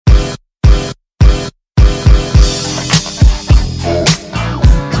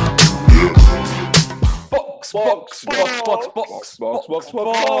box, box, box, box, box, box,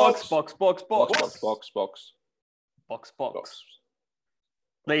 box, box, box, box, box, box.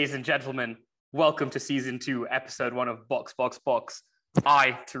 Ladies and gentlemen, welcome to season 2, episode 1 of Box, Box, Box.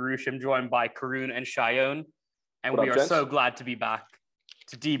 I, Tarush, am joined by Karun and Shayon, and we are so glad to be back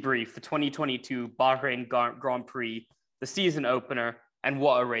to debrief the 2022 Bahrain Grand Prix, the season opener, and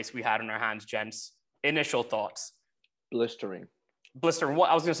what a race we had on our hands, gents. Initial thoughts. Blistering. Blistering.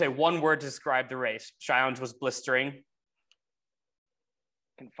 I was going to say one word to describe the race. Shion's was blistering.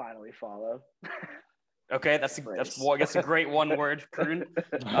 Can finally follow. Okay, that's a great one word, Karun.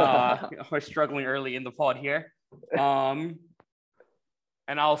 We're struggling early in the pod here. And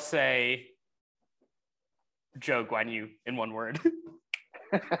I'll say Zhou Guanyu in one word.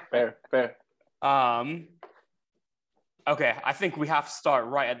 Fair. Okay, I think we have to start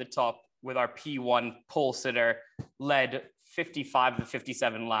right at the top with our P1 pole sitter, led 55 to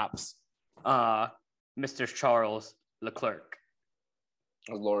 57 laps, Mr. Charles Leclerc.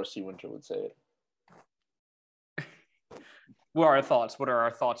 As Laura C. Winter would say it. What are our thoughts? What are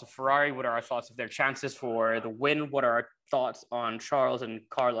our thoughts of Ferrari? What are our thoughts of their chances for the win? What are our thoughts on Charles and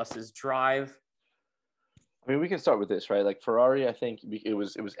Carlos's drive? I mean, we can start with this, right? Like Ferrari, I think it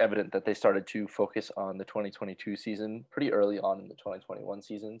was evident that they started to focus on the 2022 season pretty early on in the 2021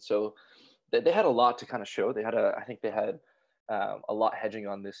 season. So they had a lot to kind of show. I think they had a lot hedging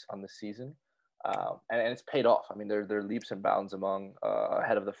on this season, and it's paid off. I mean, they're leaps and bounds among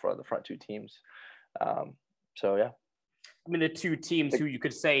ahead of the front two teams. So yeah. I mean, the two teams who you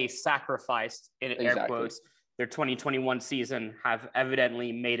could say sacrificed, in air quotes, their 2021 season have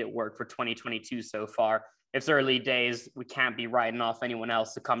evidently made it work for 2022 so far. It's early days. We can't be writing off anyone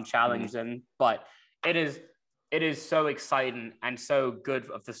else to come challenge them, but it is so exciting and so good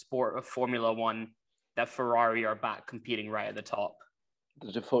of the sport of Formula One that Ferrari are back competing right at the top.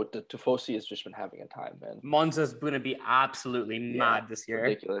 The Tifosi has just been having a time, man. Monza's going to be absolutely mad this year.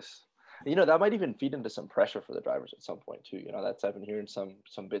 Ridiculous. You know, that might even feed into some pressure for the drivers at some point too. You know, I've been hearing some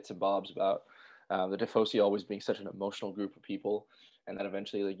bits and bobs about the Tifosi always being such an emotional group of people, and then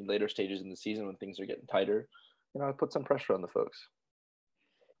eventually, like in later stages in the season when things are getting tighter, you know, it puts some pressure on the folks.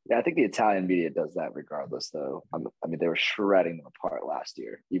 Yeah, I think the Italian media does that regardless, though. I mean, they were shredding them apart last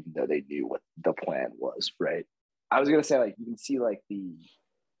year, even though they knew what the plan was, right? I was gonna say, like, you can see like the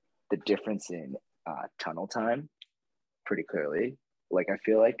difference in tunnel time pretty clearly. Like, I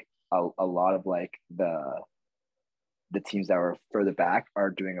feel like a lot of like the teams that were further back are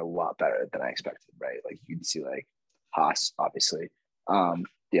doing a lot better than I expected, right? Like you can see like Haas, obviously,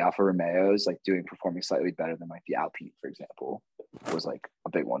 the Alfa Romeos like performing slightly better than like the Alpine, for example, was like a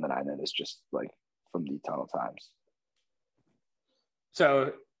big one that I noticed just like from the tunnel times.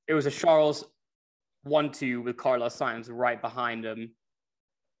 So it was a Charles 1-2 with Carlos Sainz right behind him.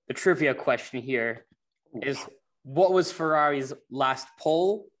 The trivia question here is, what was Ferrari's last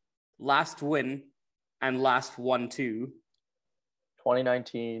pole, last win, and last 1-2?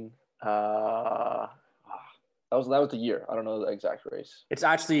 2019. That was the year. I don't know the exact race. It's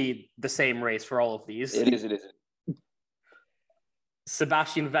actually the same race for all of these. It is.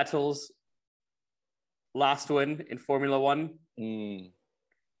 Sebastian Vettel's last win in Formula One.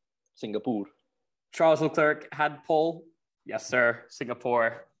 Singapore. Charles Leclerc had pole. Yes, sir.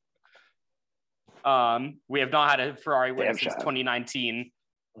 Singapore. We have not had a Ferrari win since 2019.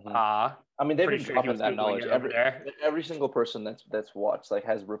 I mean, they've been dropping that knowledge. Every single person that's watched, like,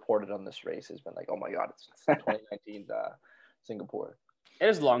 has reported on this race has been like, "Oh my God, it's 2019 Singapore." It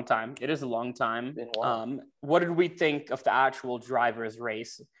is a long time. What did we think of the actual drivers'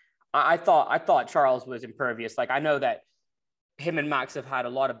 race? I thought Charles was impervious. Like, I know that him and Max have had a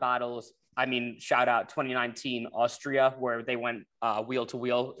lot of battles. I mean, shout out 2019 Austria, where they went wheel to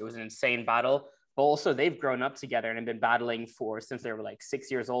wheel. It was an insane battle. But also, they've grown up together and have been battling since they were like 6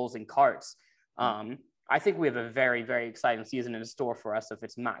 years old in karts. I think we have a very, very exciting season in store for us if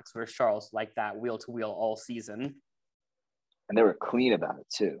it's Max versus Charles like that, wheel to wheel all season. And they were clean about it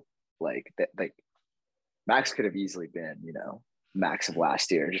too. Like Max could have easily been, you know, Max of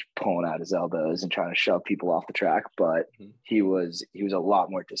last year, just pulling out his elbows and trying to shove people off the track. But he was a lot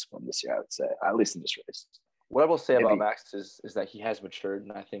more disciplined this year, I would say, at least in this race. What I will say about Max is that he has matured,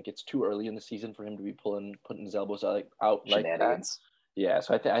 and I think it's too early in the season for him to be putting his elbows out like that. Yeah,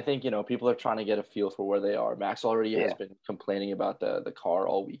 so I think, you know, people are trying to get a feel for where they are. Max already has been complaining about the car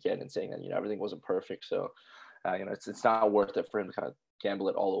all weekend and saying that, you know, everything wasn't perfect. So, you know, it's not worth it for him to kind of gamble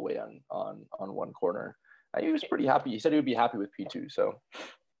it all the way on one corner. He was pretty happy. He said he would be happy with P2. So,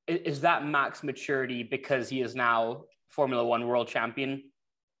 is that Max maturity because he is now Formula One world champion?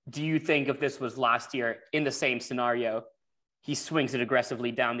 Do you think if this was last year in the same scenario, he swings it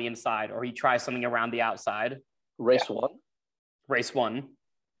aggressively down the inside or he tries something around the outside? Race one.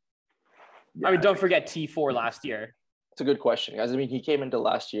 Yeah, I mean, don't forget T4 last year. It's a good question, guys. I mean, he came into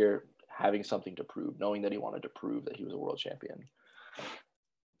last year having something to prove, knowing that he wanted to prove that he was a world champion.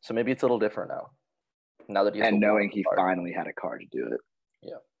 So maybe it's a little different now. Now that knowing he finally had a car to do it.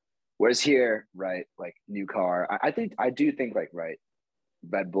 Yeah. Whereas here, right, like new car, I do think like, right,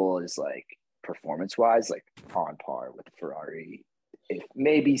 Red Bull is like performance-wise, like on par with Ferrari, if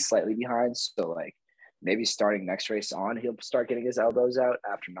maybe slightly behind. So like maybe starting next race on, he'll start getting his elbows out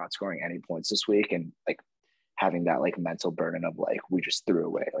after not scoring any points this week and like having that like mental burden of like we just threw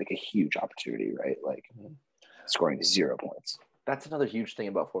away like a huge opportunity, right? Like scoring 0 points. That's another huge thing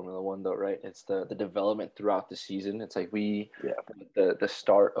about Formula One, though, right? It's the development throughout the season. It's like the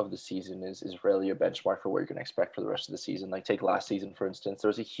start of the season is rarely a benchmark for what you're going to expect for the rest of the season. Like take last season, for instance, there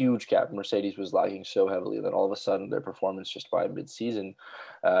was a huge gap. Mercedes was lagging so heavily that all of a sudden their performance just by mid-season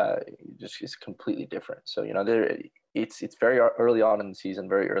just is completely different. So, you know, it's very early on in the season,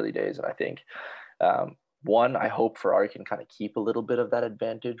 very early days. And I think, one, I hope Ferrari can kind of keep a little bit of that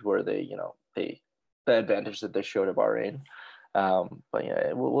advantage where the advantage that they showed at Bahrain. But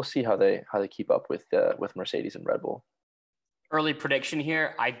yeah, we'll see how they keep up with Mercedes and Red Bull. Early prediction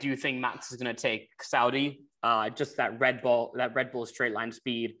here: I do think Max is going to take Saudi. Just that Red Bull straight line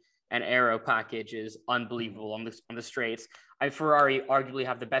speed and aero package is unbelievable on the straights. Ferrari arguably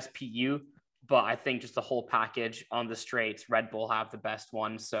have the best PU, but I think just the whole package on the straights, Red Bull have the best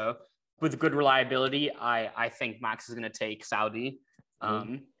one. So with good reliability, I think Max is going to take Saudi.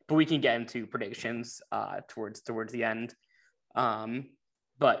 But we can get into predictions towards the end.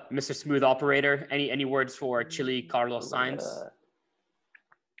 But Mr. Smooth Operator, any words for Chile Carlos Sainz?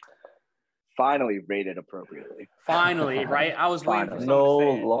 Finally rated appropriately. Finally, right? I was waiting for someone no to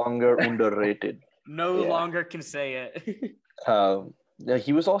say it. Longer underrated. No longer can say it. Yeah,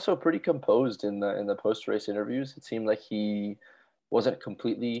 he was also pretty composed in the post-race interviews. It seemed like he wasn't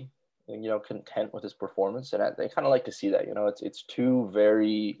completely, content with his performance, and they kind of like to see that. It's two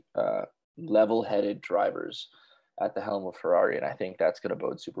very level-headed drivers at the helm of Ferrari, and I think that's going to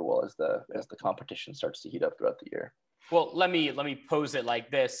bode super well as the competition starts to heat up throughout the year. Well, let me pose it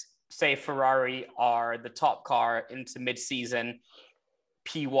like this: say Ferrari are the top car into mid-season,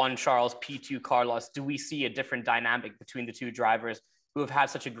 P1 Charles, P2 Carlos. Do we see a different dynamic between the two drivers who have had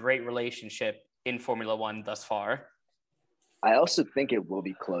such a great relationship in Formula One thus far? I also think it will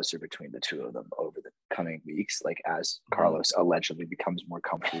be closer between the two of them over the coming weeks, like as Carlos allegedly becomes more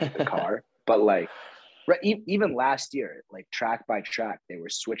comfortable with the car. But like, right, even last year, like track by track, they were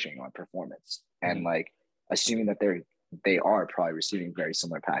switching on performance, and like assuming that they are probably receiving very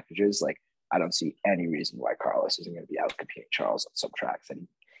similar packages. Like, I don't see any reason why Carlos isn't going to be out competing Charles on some tracks that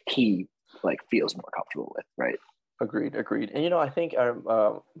he like feels more comfortable with, right? Agreed. And I think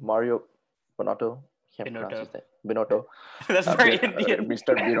Mario Binotto. Binotto. That's very Indian.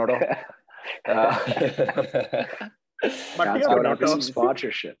 Mr. Binotto.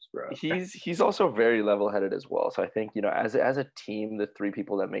 Sponsorships, bro. He's also very level-headed as well. So I think, as a team, the three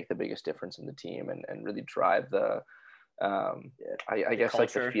people that make the biggest difference in the team and really drive the I guess culture.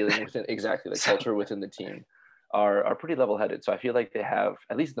 Like the feeling within the culture within the team are pretty level-headed. So I feel like they have,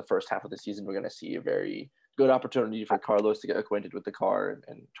 at least in the first half of the season, we're going to see a very good opportunity for Carlos to get acquainted with the car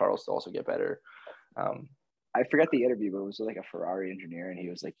and Charles to also get better. I forgot the interview, but it was like a Ferrari engineer, and he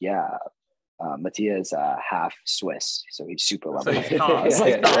was like, Mattia is half Swiss, so he's super level. So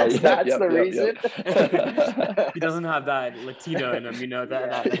that's the reason. He doesn't have that Latino in him,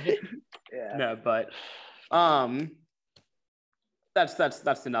 that. Yeah. No, but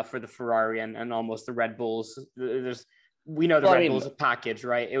that's enough for the Ferrari and almost the Red Bulls. We know the Red Bulls package,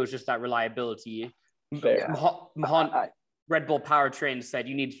 right? It was just that reliability. Red Bull powertrain said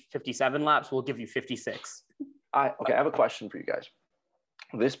you need 57 laps. We'll give you 56. I have a question for you guys.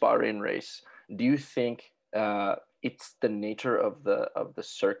 This Bahrain race, do you think it's the nature of the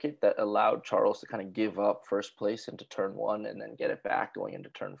circuit that allowed Charles to kind of give up first place into turn 1 and then get it back going into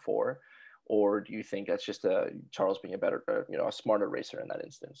turn 4? Or do you think that's just Charles being a better, a smarter racer in that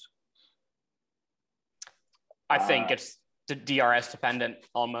instance? I think it's the DRS dependent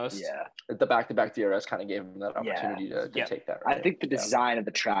almost. Yeah. The back-to-back DRS kind of gave him that opportunity to take that. Right? I think the design of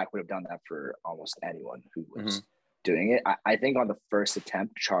the track would have done that for almost anyone who was doing it. I think on the first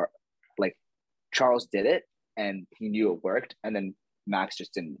attempt, Charles did it and he knew it worked, and then Max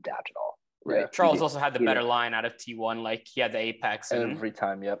just didn't adapt at all. Right. Yeah. Charles also had the better line out of T1. Like he had the apex every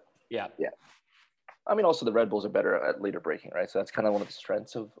time. Yep. Yeah. I mean, also the Red Bulls are better at later braking, right? So that's kind of one of the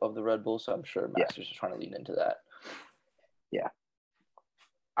strengths of the Red Bull. So I'm sure Max was just trying to lean into that. Yeah.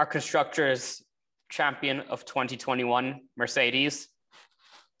 Our constructors champion of 2021, Mercedes.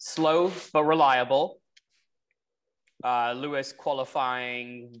 Slow but reliable. Lewis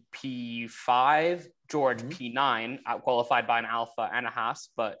qualifying P5, George P9, out-qualified by an Alpha and a Haas,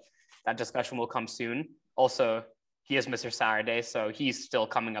 but that discussion will come soon. Also, he is Mr. Saturday, so he's still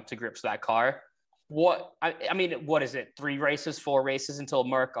coming up to grips with that car. What is it? 3 races, 4 races until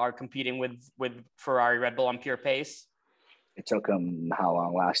Merc are competing with Ferrari, Red Bull on pure pace? It took them how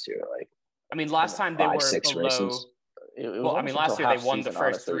long last year? Last time they were 5-6 below. races. Last year they won the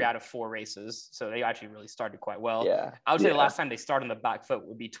first honestly. 3 out of 4 races, so they actually really started quite well. Yeah, I would say the last time they started on the back foot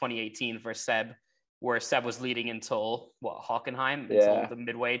would be 2018 for Seb, where Seb was leading until Hockenheim until the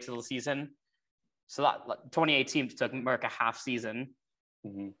midway to the season. So that 2018 took Merc a half season.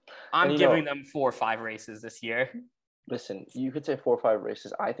 Mm-hmm. I'm giving them 4 or 5 races this year. Listen, you could say 4 or 5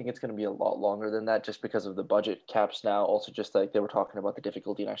 races. I think it's going to be a lot longer than that just because of the budget caps now. Also, just like they were talking about the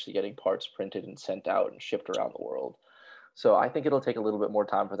difficulty in actually getting parts printed and sent out and shipped around the world. So I think it'll take a little bit more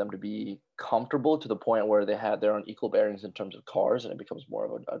time for them to be comfortable to the point where they're on equal bearings in terms of cars and it becomes more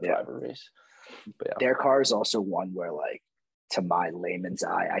of a driver race. But Their car is also one where, like, to my layman's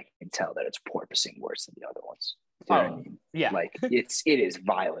eye, I can tell that it's porpoising worse than the other ones. You know what I mean? Yeah. Like it is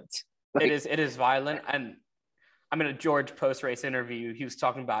violent. Like, it is violent. And I'm in a George post-race interview. He was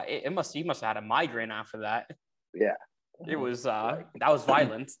talking about he must have had a migraine after that. Yeah. It was that was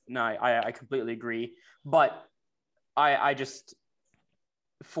violent. No, I completely agree. But I just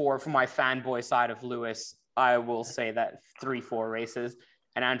for my fanboy side of Lewis, I will say that 3-4 races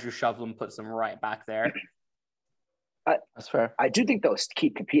and Andrew Shovlin puts them right back there. That's fair. I do think they'll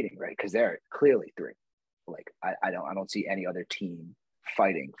keep competing, right? Because they're clearly 3. Like I don't see any other team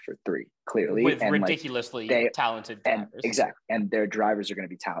fighting for 3 clearly with and ridiculously talented drivers. And exactly, and their drivers are going to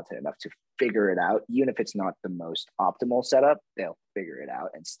be talented enough to figure it out. Even if it's not the most optimal setup, they'll figure it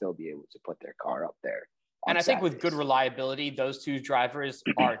out and still be able to put their car up there. And I think with good reliability, those 2 drivers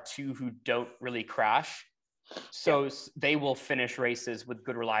are 2 who don't really crash. So they will finish races with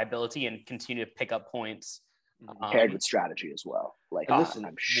good reliability and continue to pick up points. Paired with strategy as well. Like, listen,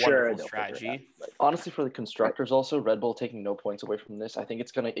 I'm sure they'll strategy. Honestly, for the constructors, also Red Bull taking no points away from this. I think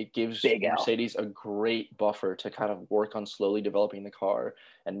it gives Mercedes a great buffer to kind of work on slowly developing the car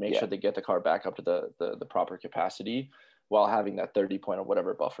and make sure they get the car back up to the proper capacity while having that 30 point or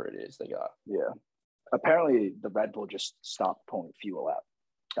whatever buffer it is they got. Yeah. Apparently, the Red Bull just stopped pulling fuel out.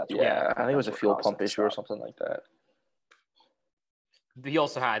 I think it was a fuel pump issue or something like that. He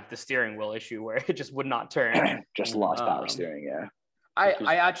also had the steering wheel issue where it just would not turn. Just lost power steering, yeah.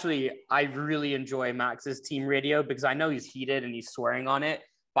 I really enjoy Max's team radio because I know he's heated and he's swearing on it,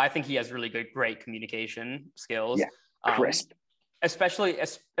 but I think he has really great communication skills. Yeah, crisp. Especially,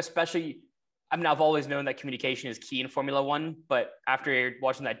 I mean, I've always known that communication is key in Formula One, but after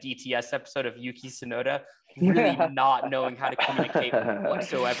watching that DTS episode of Yuki Tsunoda, really not knowing how to communicate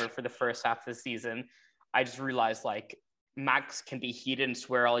whatsoever for the first half of the season, I just realized, like, Max can be heated and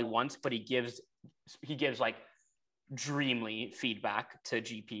swear all he wants, but he gives like dreamly feedback to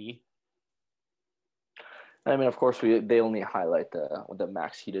GP. I mean, of course, they only highlight the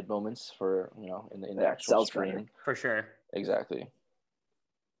Max heated moments for in the actual stream for sure. Exactly.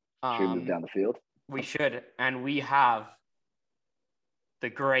 Should we move down the field? We should, and we have the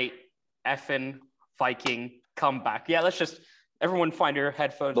great effing Viking comeback. Yeah, let's just everyone find your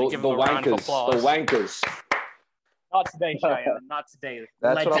headphones and give them a round of applause. The wankers. Not today, Cheyenne. Not today.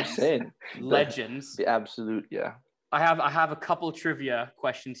 That's Legends. what I'm saying. Legends. The absolute, yeah. I have a couple trivia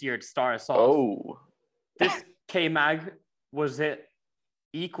questions here to start us off. Oh. This K-Mag, was it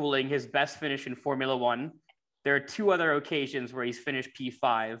equaling his best finish in Formula One? There are 2 other occasions where he's finished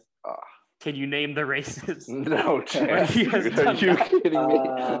P5. Can you name the races? No chance. Are you kidding me?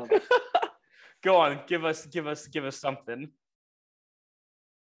 Go on, give us something.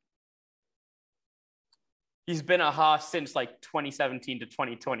 He's been a Haas since like 2017 to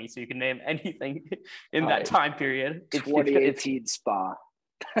 2020, so you can name anything in that time period. 2018 Spa.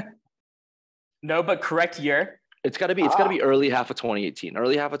 No, but correct year. It's got to be early half of 2018.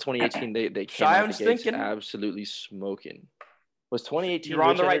 Early half of 2018, they came out the gates absolutely smoking. Was 2018? You're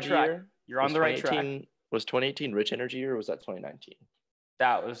on the right track. You're on the right track. Was 2018 Rich Energy year, or was that 2019?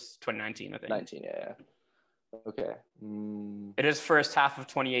 That was 2019, I think. 19, yeah. Okay. It is first half of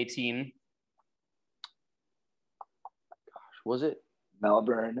 2018. Was it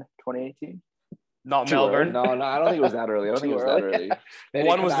Melbourne 2018? Not Melbourne. No, I don't think it was that early. One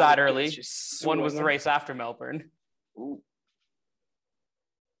was that early. One was the race after Melbourne. Ooh.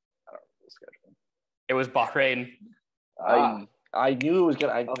 I don't know the schedule. It was Bahrain. I knew it was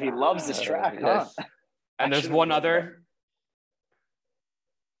gonna. He loves this track, huh? And there's one other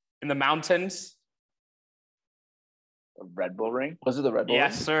in the mountains. The Red Bull Ring? Was it the Red Bull?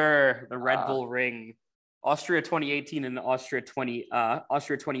 Yes, sir. The Red Bull Ring. Austria 2018 and Austria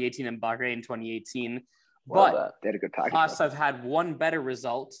 2018 and Bahrain 2018. But they had a good package. Haas have had one better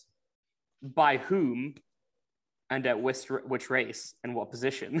result. By whom and at which race and what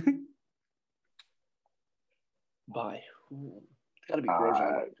position? By who? It's got to be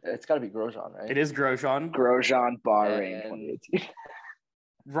Grosjean. It's got to be Grosjean, right? It is Grosjean. Grosjean, Bahrain 2018.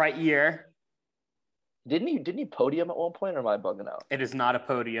 Right year. Didn't he podium at one point, or am I bugging out? It is not a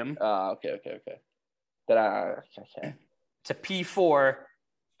podium. Okay. Then I can't. It's a P4,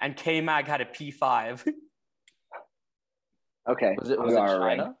 and K-Mag had a P5. Okay. Was it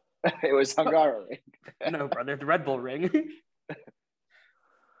China? It was Hungaroring. No, brother, the Red Bull Ring.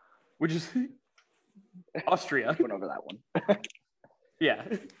 Which is Austria. Went over that one. Yeah.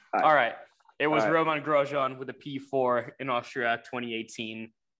 All right. It was Romain Grosjean with a P4 in Austria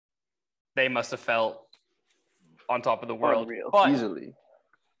 2018. They must have felt on top of the world. But easily.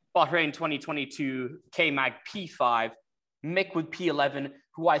 Bahrain 2022, K-Mag P5, Mick with P11,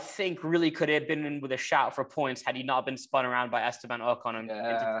 who I think really could have been in with a shout for points had he not been spun around by Esteban Ocon into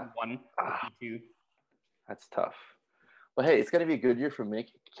P1. That's tough. But hey, it's going to be a good year for Mick.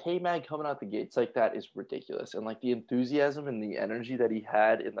 K-Mag coming out the gates like that is ridiculous. And like the enthusiasm and the energy that he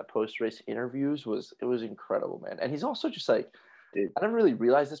had in the post-race interviews was incredible, man. And he's also just like, dude, I never really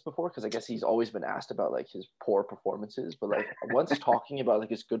realized this before because I guess he's always been asked about like his poor performances. But like once talking about like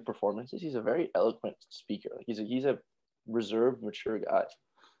his good performances, he's a very eloquent speaker. Like he's a reserved, mature guy.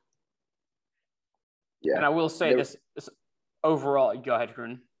 Yeah. And I will say this overall, go ahead,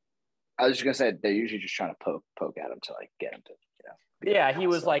 Grun. I was just gonna say they're usually just trying to poke at him to like get him to, Yeah, he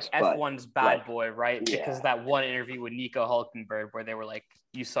was like F1's bad boy, right? Yeah. Because that one interview with Nico Hulkenberg where they were like,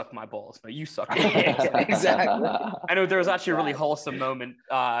 "You suck my balls." No, you suck. Exactly. I know there was actually a really wholesome moment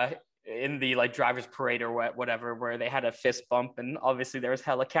in the like driver's parade or whatever where they had a fist bump, and obviously there was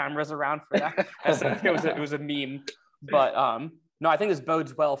hella cameras around for that. So it was a meme. But no, I think this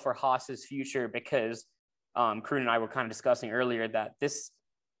bodes well for Haas's future because Kroon and I were kind of discussing earlier that this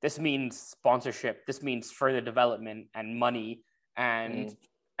means sponsorship, this means further development and money, and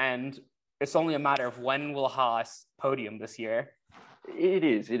it's only a matter of when will Haas podium this year. It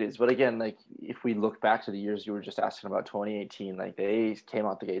is. But again, like if we look back to the years you were just asking about, 2018, like they came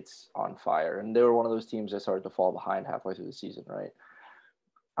out the gates on fire, and they were one of those teams that started to fall behind halfway through the season, right?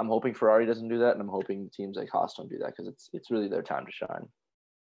 I'm hoping Ferrari doesn't do that, and I'm hoping teams like Haas don't do that because it's really their time to shine.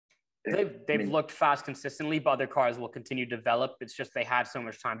 They've looked fast consistently, but other cars will continue to develop. It's just they had so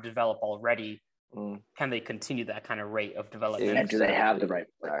much time to develop already. Can they continue that kind of rate of development? And do they have the right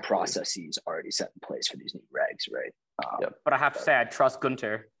processes already set in place for these new regs, right? But I have to say, I trust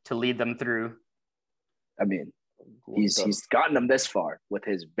Gunter to lead them through. I mean, he's gotten them this far with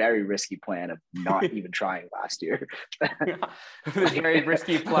his very risky plan of not even trying last year. His very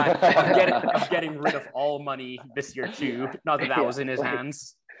risky plan of getting rid of all money this year too. Not that was in his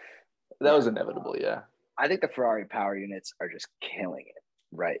hands. That was inevitable, yeah. I think the Ferrari power units are just killing it,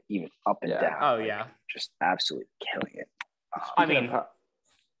 right? Even up and down. Oh, yeah. Just absolutely killing it. I mean,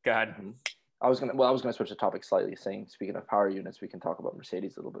 go ahead. I was gonna switch the topic slightly, saying speaking of power units, we can talk about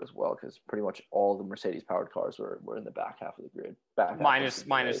Mercedes a little bit as well, because pretty much all the Mercedes powered cars were in the back half of the grid.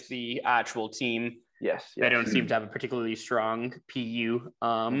 Minus the actual team. Yes. They don't seem to have a particularly strong PU.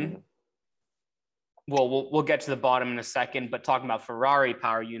 Well, we'll get to the bottom in a second, but talking about Ferrari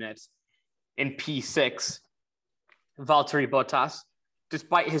power units in P6, Valtteri Bottas,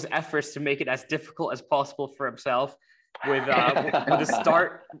 despite his efforts to make it as difficult as possible for himself, with a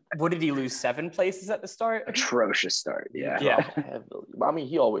start, what did he lose? 7 places at the start? Atrocious start. Yeah. I mean,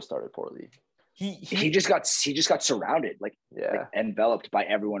 he always started poorly. He just got surrounded, like enveloped by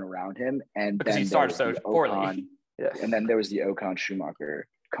everyone around him, and because then he started so poorly. Yes. And then there was the Ocon Schumacher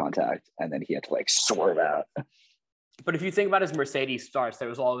contact, and then he had to like swerve out. But if you think about his Mercedes starts, there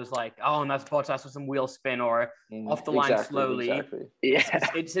was always like, oh, and that's Bottas with some wheel spin or off the line slowly. Exactly. Yeah,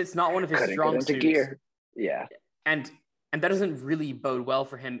 it's not one of his strong suits. Gear. Yeah, and that doesn't really bode well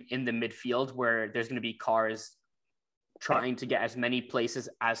for him in the midfield, where there's going to be cars trying to get as many places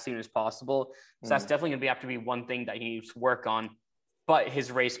as soon as possible. So that's definitely going to have to be one thing that he needs to work on. But his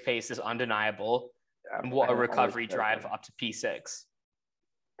race pace is undeniable. And what a recovery drive up to P6.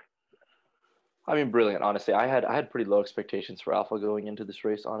 I mean, brilliant. Honestly, I had pretty low expectations for Alpha going into this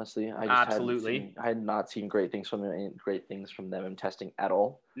race. Honestly, I had not seen great things from them in testing at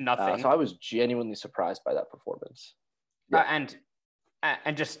all. Nothing. So I was genuinely surprised by that performance. And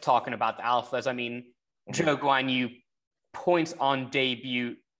just talking about the Alphas, I mean, Joe Guan Yu points on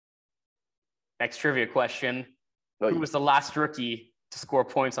debut. Next trivia question: who was the last rookie to score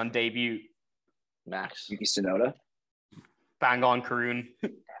points on debut? Max. Yuki Tsunoda. Bang on, Karun.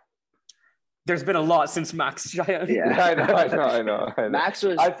 There's been a lot since Max. Yeah, I know. Max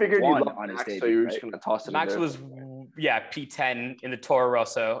was. I figured you loved on his Max, debut, so you were right? just gonna toss it. Max was P10 in the Toro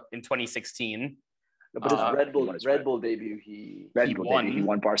Rosso in 2016. No, but his Red Bull debut, he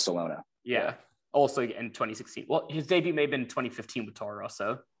won Barcelona. Yeah. Also in 2016. Well, his debut may have been 2015 with Toro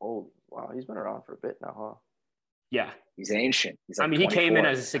Rosso. Oh wow, he's been around for a bit now, huh? Yeah. He's ancient. He's like he came in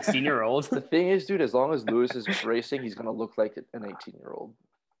as a 16-year-old. The thing is, dude, as long as Lewis is racing, he's gonna look like an 18-year-old.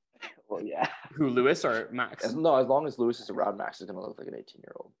 Well, yeah. Who, Lewis or Max? As long as Lewis is around, Max is gonna look like an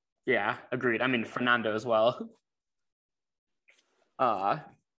 18-year-old. Yeah, agreed. I mean, Fernando as well. But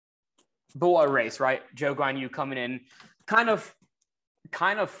what a race, right? Zhou Guanyu coming in, kind of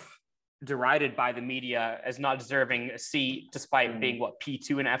derided by the media as not deserving a seat, despite being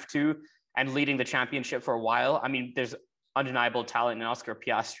P2 and F2 and leading the championship for a while. I mean, there's undeniable talent in Oscar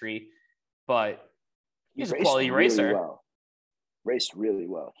Piastri, but he's a quality racer. Raced really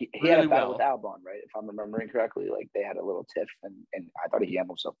well. He had a battle with Albon, right? If I'm remembering correctly, like they had a little tiff, and I thought he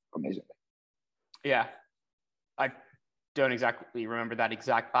handled himself amazingly. Yeah, I don't exactly remember that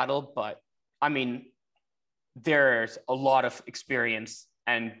exact battle, but I mean, there's a lot of experience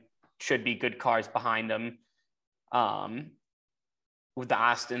and should be good cars behind him. With the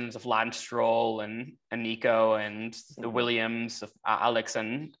Astons of Lance Stroll and Nico and the Williams of Alex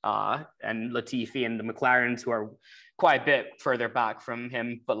and Latifi and the McLarens, who are quite a bit further back from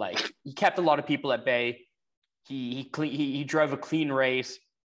him, but like he kept a lot of people at bay. He drove a clean race.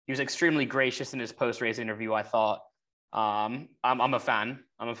 He was extremely gracious in his post-race interview, I thought. I'm a fan.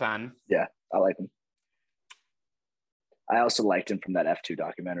 Yeah, I like him. I also liked him from that F2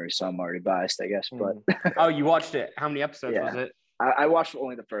 documentary, so I'm already biased, I guess. But oh, you watched it? How many episodes was it? I watched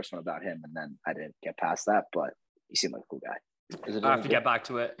only the first one about him, and then I didn't get past that. But he seemed like a cool guy. I have to get back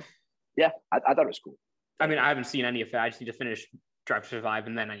to it. Yeah, I thought it was cool. I mean, I haven't seen any of it. I just need to finish Drive to Survive,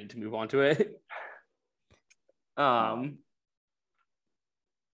 and then I need to move on to it.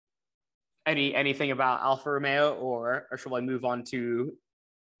 Anything about Alfa Romeo, or shall I move on to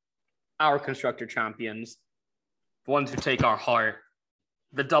our constructor champions, the ones who take our heart,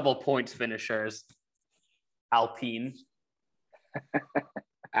 the double points finishers, Alpine.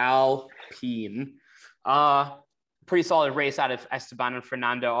 Alpine. Pretty solid race out of Esteban and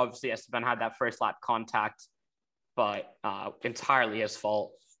Fernando. Obviously, Esteban had that first lap contact, but entirely his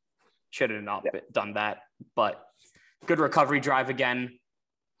fault. Should have not done that. But good recovery drive again.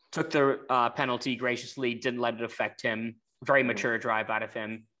 Took the penalty graciously, didn't let it affect him. Very mature drive out of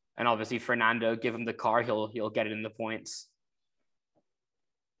him. And obviously, Fernando, give him the car, he'll get it in the points.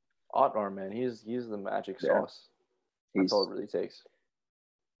 Otmar, man, he's the magic sauce. That's all it really takes.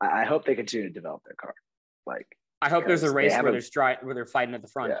 I hope they continue to develop their car. I hope there's a race where they're fighting at the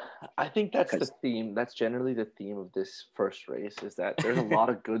front. Yeah. I think that's the theme. That's generally the theme of this first race, is that there's a lot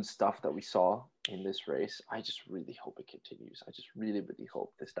of good stuff that we saw in this race. I just really hope it continues. I just really, really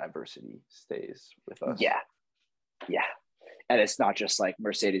hope this diversity stays with us. Yeah. And it's not just like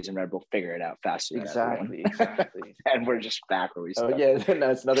Mercedes and Red Bull figure it out faster. Exactly. And we're just back where we started. Oh yeah, then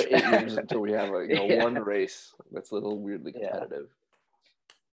that's another 8 years until we have one race that's a little weirdly competitive.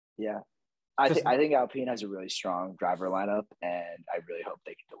 Yeah. I think Alpine has a really strong driver lineup, and I really hope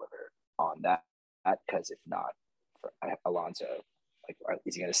they can deliver on that. Because if not, for Alonso,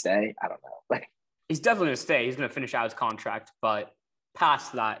 is he going to stay? I don't know. He's definitely going to stay. He's going to finish out his contract, but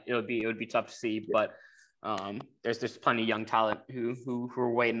past that, it would be tough to see. Yeah. But there's plenty of young talent who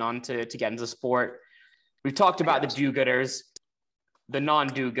are waiting on to get into the sport. We've talked about the do-gooders, the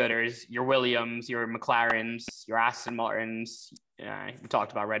non-do-gooders, your Williams, your McLarens, your Aston Martins. Yeah, we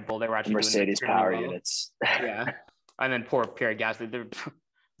talked about Red Bull. They were actually Mercedes doing power units. Yeah, and then poor Pierre Gasly.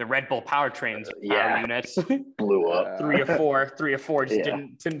 The Red Bull powertrains power units blew up. Three or four just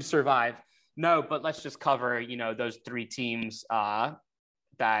didn't survive. No, but let's just cover those three teams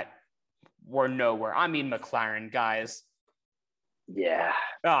that were nowhere. I mean, McLaren, guys. Yeah.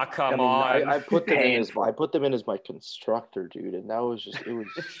 Oh, come on. I put them in as my constructor, dude, and that was just it was.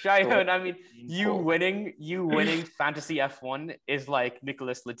 Shaihan, I mean, you winning fantasy F1 is like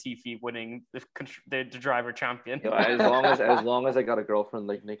Nicholas Latifi winning the driver champion. As long as I got a girlfriend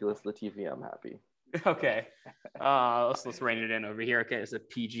like Nicholas Latifi, I'm happy. Okay. Let's rein it in over here. Okay, it's a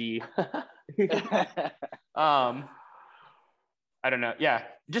PG. I don't know. Yeah,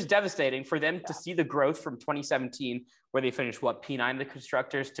 just devastating for them to see the growth from 2017, where they finished P9 the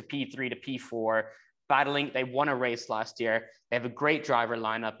constructors to P3 to P4, battling. They won a race last year. They have a great driver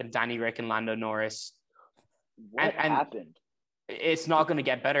lineup in Danny Rick and Lando Norris. What happened? It's not going to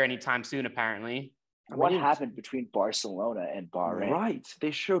get better anytime soon, apparently. What happened between Barcelona and Bahrain? Right,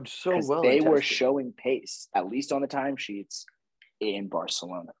 they showed so well. They were showing pace, at least on the timesheets. in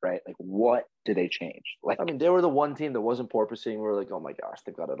Barcelona, right? Like, what do they change? Like, I mean, they were the one team that wasn't porpoising. We're like, oh my gosh,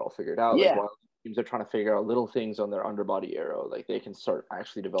 they've got it all figured out. Yeah. Like, while teams are trying to figure out little things on their underbody aero, like they can start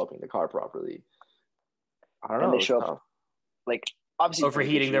actually developing the car properly. I don't know. And they show up, like, obviously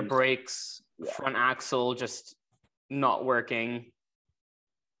overheating their brakes, front axle just not working.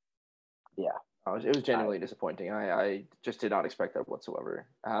 Yeah. It was genuinely disappointing. I just did not expect that whatsoever.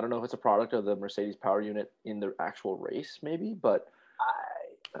 I don't know if it's a product of the Mercedes power unit in the actual race, maybe, but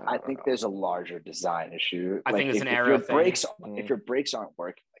I think there's a larger design issue. I think it's if, an if aero your thing. brakes, if your brakes aren't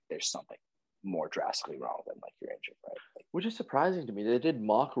working, like there's something more drastically wrong than like your engine, right? Like, which is surprising to me. They did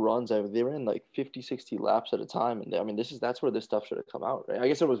mock runs. They were in like 50, 60 laps at a time, and I mean, that's where this stuff should have come out, right? I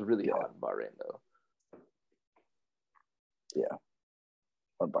guess it was really hot in Bahrain, though. Yeah,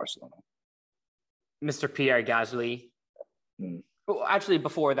 or Barcelona. Mr. Pierre Gasly. Well, actually,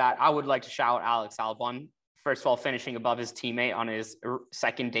 before that, I would like to shout Alex Albon. First of all, finishing above his teammate on his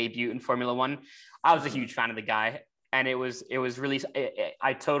second debut in Formula One. I was a huge fan of the guy, and it was really.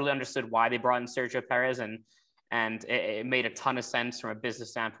 I totally understood why they brought in Sergio Perez, and it made a ton of sense from a business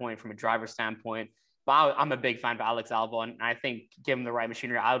standpoint, from a driver standpoint. But I'm a big fan of Alex Albon, and I think given the right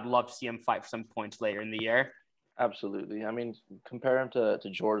machinery, I would love to see him fight for some points later in the year. Absolutely. I mean, compare him to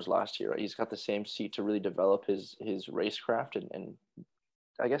George last year. Right? He's got the same seat to really develop his racecraft and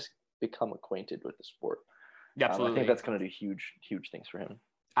I guess become acquainted with the sport. Absolutely. I think that's going to do huge things for him.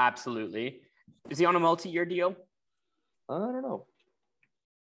 Absolutely. Is he on a multi-year deal? I don't know.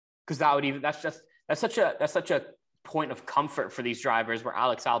 Because that's such a point of comfort for these drivers where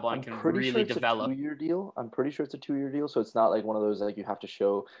Alex Albon can really develop. A 2-year deal. I'm pretty sure it's a 2-year deal, so it's not like one of those like you have to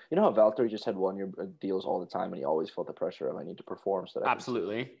show. You know how Valtteri just had 1-year deals all the time, and he always felt the pressure of I need to perform. So that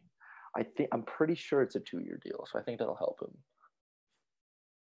absolutely. I'm pretty sure it's a 2-year deal, so I think that'll help him.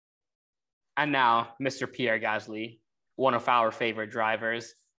 And now, Mr. Pierre Gasly, one of our favorite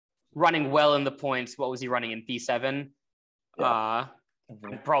drivers, running well in the points. What was he running in P7? Yeah.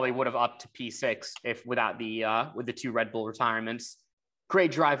 Probably would have upped to P6 if without with the 2 Red Bull retirements.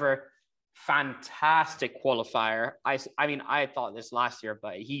 Great driver, fantastic qualifier. I mean, I thought this last year,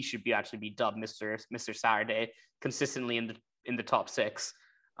 but he should actually be dubbed Mr. Saturday consistently in the top 6.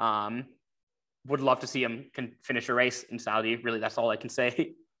 Would love to see him finish a race in Saudi. Really, that's all I can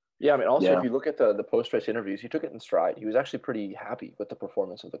say. Yeah, I mean, also if you look at the post-race interviews, he took it in stride. He was actually pretty happy with the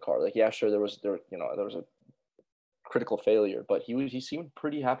performance of the car. Like, yeah, sure, there was a critical failure, but he seemed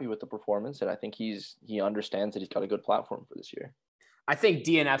pretty happy with the performance, and I think he understands that he's got a good platform for this year. I think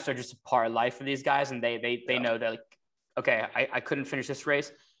DNFs are just a part of life for these guys, and they know that, like, okay, I couldn't finish this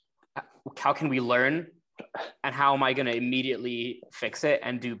race. How can we learn, and how am I going to immediately fix it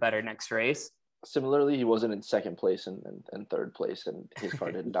and do better next race? Similarly, he wasn't in second place and third place, and his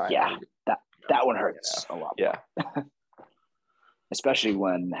car didn't die. Yeah, that one hurts a lot. Yeah. Especially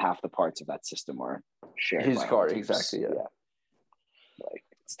when half the parts of that system are shared. His car, exactly. Yeah. Like,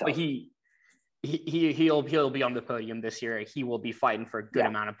 it's tough. But he'll be on the podium this year. He will be fighting for a good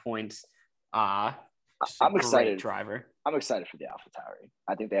amount of points. I'm excited. Driver. I'm excited for the AlphaTauri.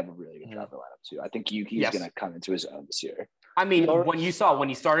 I think they have a really good driver lineup too. I think Yuki's going to come into his own this year. I mean, when he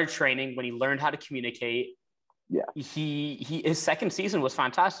started training, when he learned how to communicate, his second season was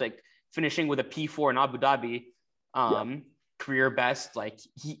fantastic, finishing with a P4 in Abu Dhabi. Career best. Like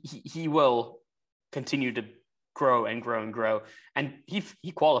he will continue to grow and grow and grow. And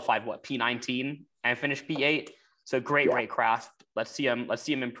he qualified P19 and finished P8. So great craft. Let's see him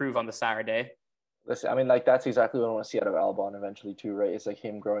improve on the Saturday. Listen, I mean, like that's exactly what I want to see out of Albon eventually too, right? It's like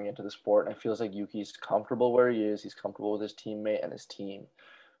him growing into the sport, and it feels like Yuki's comfortable where he is. He's comfortable with his teammate and his team.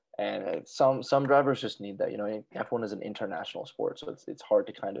 And some drivers just need that. You know, F1 is an international sport, so it's hard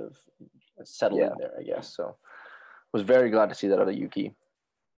to kind of settle in there, I guess. So was very glad to see that out of Yuki.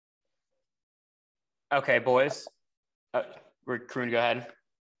 Okay, boys. Karun, go ahead.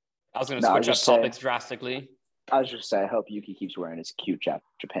 I was going to switch up topics drastically. I was just saying, I hope Yuki keeps wearing his cute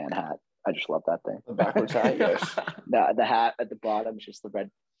Japan hat. I just love that thing. The backwards hat, yes. The hat at the bottom is just the red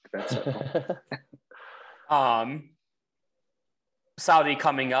circle. Saudi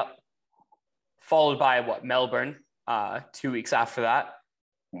coming up, followed by Melbourne 2 weeks after that.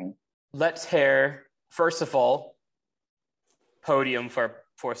 Mm-hmm. Let's hear, first of all, podium for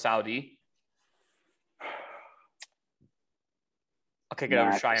Saudi. Okay, go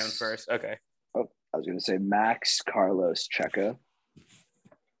to Cheyenne first. Okay. Oh, I was going to say Max, Carlos, Checo.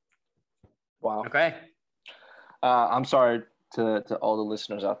 Wow. Okay. I'm sorry to all the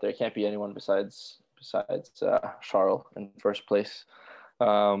listeners out there. It can't be anyone besides Charles in first place.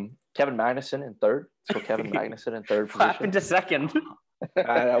 Kevin Magnussen in third. So Kevin Magnussen in third position. What happened to second?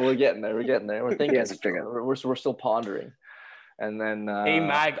 We're getting there. We're thinking. We're still pondering. And then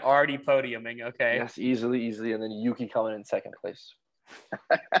Mag already podiuming. Okay. Yes, easily. And then Yuki coming in second place.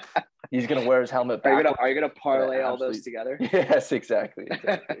 He's gonna wear his helmet backwards. Are you gonna parlay all those together? Yes, exactly.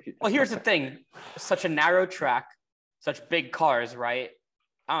 Well, here's the thing: such a narrow track, such big cars, right?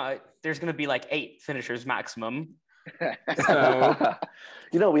 There's gonna be like 8 finishers maximum. So,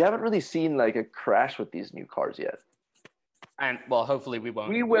 we haven't really seen like a crash with these new cars yet. And well, hopefully we won't.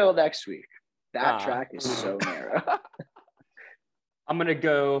 We will next week. That track is so narrow. I'm gonna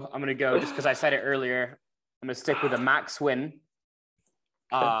go just because I said it earlier. I'm gonna stick with a Max win.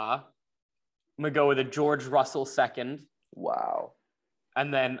 I'm gonna go with a George Russell second. Wow.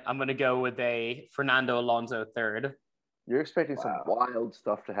 And then I'm gonna go with a Fernando Alonso third. You're expecting some wild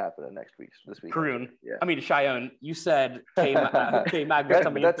stuff to happen in this week. Karun. Yeah. I mean, Cheyenne, you said K-Mag was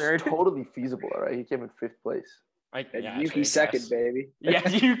coming in third. That's totally feasible, all right? He came in 5th place. Yuki second, baby. Yeah,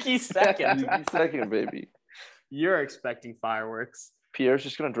 Yuki second. Yuki second, baby. You're expecting fireworks. Pierre's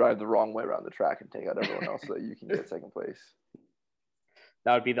just going to drive the wrong way around the track and take out everyone else so that you can get second place.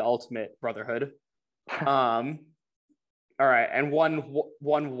 That would be the ultimate brotherhood. All right, and one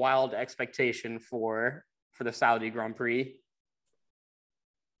wild expectation for the Saudi Grand Prix,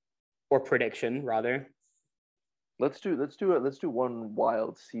 or prediction rather. Let's do one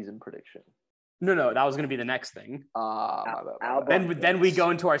wild season prediction. No, that was going to be the next thing. My bad. Then we go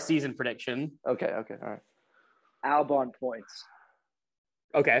into our season prediction. Okay, all right. Albon points.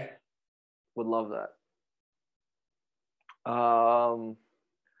 Okay. Would love that.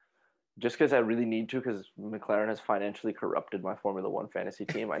 Just because I really need to, because McLaren has financially corrupted my Formula One fantasy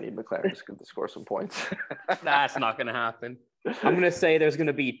team. I need McLaren to score some points. That's not going to happen. I'm going to say there's going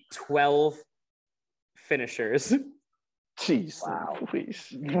to be 12 finishers. Jeez. Wow. Please.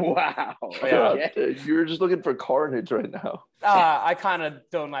 Wow. Yeah. You're just looking for carnage right now. I kind of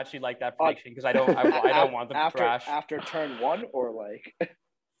don't actually like that prediction because I don't want them to crash. After turn 1 or like...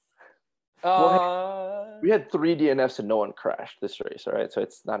 we had 3 DNFs and no one crashed this race, all right? So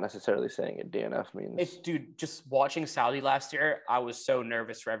it's not necessarily saying a DNF means... Dude, just watching Saudi last year, I was so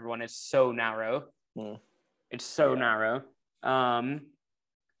nervous for everyone. It's so narrow. It's so narrow.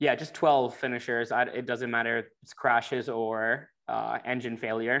 Yeah, just 12 finishers. It doesn't matter if it's crashes or engine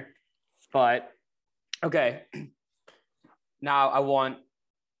failure. But, okay. Now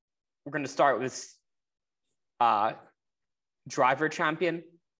we're going to start with driver champion,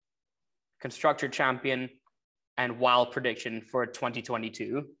 constructor champion, and wild prediction for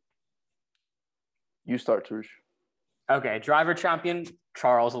 2022. You start, Tush. Okay, driver champion,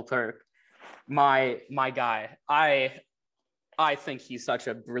 Charles Leclerc. My guy. I think he's such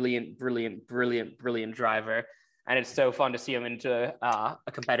a brilliant driver. And it's so fun to see him into a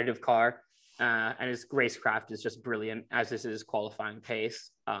competitive car. And his racecraft is just brilliant, as is his qualifying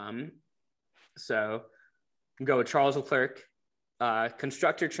pace. So go with Charles Leclerc.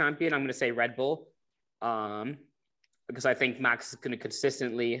 Constructor champion, I'm going to say Red Bull. Because I think Max is going to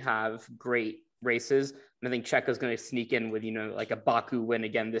consistently have great races. And I think Checo's going to sneak in with, like a Baku win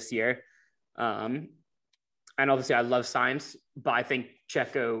again this year. And obviously I love Sainz, but I think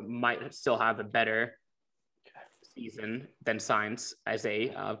Checo might still have a better season than Sainz as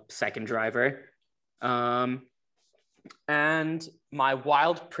a second driver. And my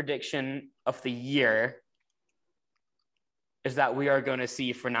wild prediction of the year is that we are going to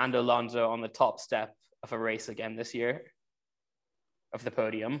see Fernando Alonso on the top step of a race again this year of the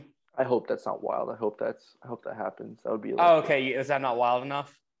podium. I hope that's not wild. I hope that happens. That would be. Okay. Is that not wild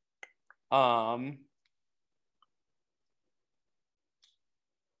enough?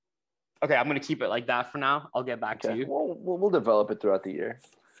 Okay, I'm going to keep it like that for now. I'll get back to you. We'll develop it throughout the year.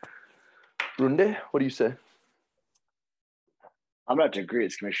 Runde, what do you say? I'm going to agree.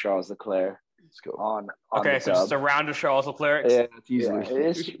 It's going to be Charles Leclerc. Let's go. On okay, so just a round of Charles Leclerc. Yeah, it's easily. Yeah,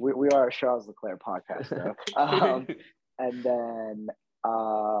 it is. We are a Charles Leclerc podcast, though. And then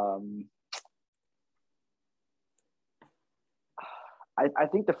I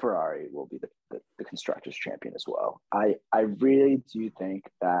think the Ferrari will be the constructors champion as well. I really do think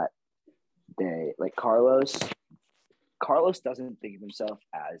that they like Carlos doesn't think of himself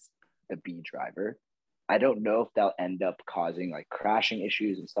as the B driver. I don't know if they'll end up causing like crashing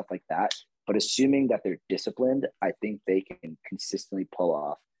issues and stuff like that. But assuming that they're disciplined, I think they can consistently pull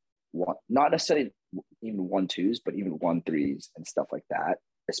off not necessarily even 1-2s, but even 1-3s and stuff like that,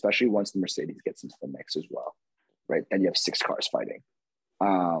 especially once the Mercedes gets into the mix as well, right? Then you have 6 cars fighting.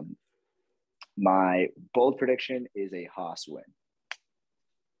 My bold prediction is a Haas win.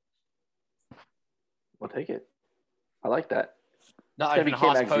 We'll take it. I like that. Not even a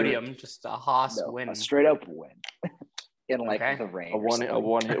Haas podium, just a Haas win. A straight up win in like the rain. A one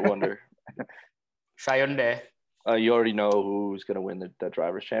hit wonder. Hyundai. You already know who's going to win the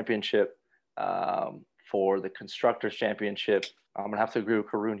Drivers' Championship. For the Constructors' Championship, I'm going to have to agree with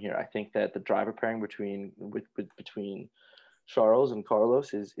Karun here. I think that the driver pairing between Charles and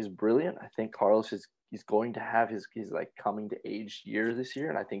Carlos is brilliant. I think Carlos he's going to have his like coming to age year this year,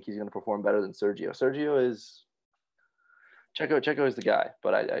 and I think he's going to perform better than Sergio. Sergio is Checo is the guy,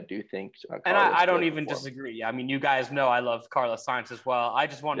 but I do think and I don't even disagree. I mean, you guys know I love Carlos Sainz as well. I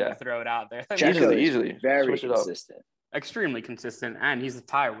just wanted to throw it out there. Easily very consistent, extremely consistent, and he's a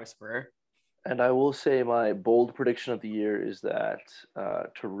tire whisperer. And I will say my bold prediction of the year is that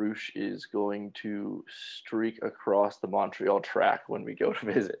Tarouche is going to streak across the Montreal track when we go to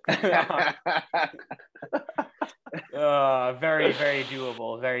visit. Very, very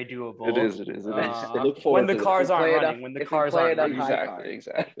doable. Very doable. It is. Look forward when the cars aren't running. When the cars aren't running.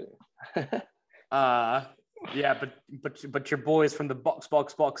 Exactly. Yeah, but your boys from the Box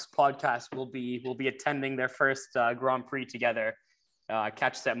podcast will be attending their first Grand Prix together.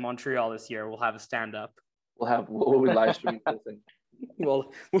 Catch us at Montreal this year. We'll have a stand-up. We'll be live streaming this thing.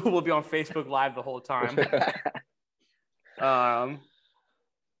 We'll be on Facebook Live the whole time.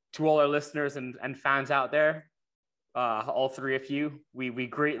 To all our listeners and fans out there, all three of you, we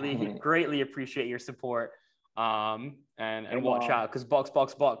greatly appreciate your support. And watch out, because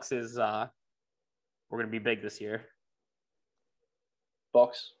Box is we're gonna be big this year.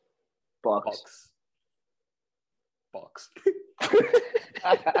 Box. You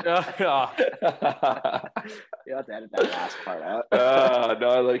have to edit that last part out. No,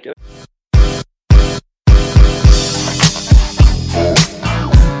 I like it.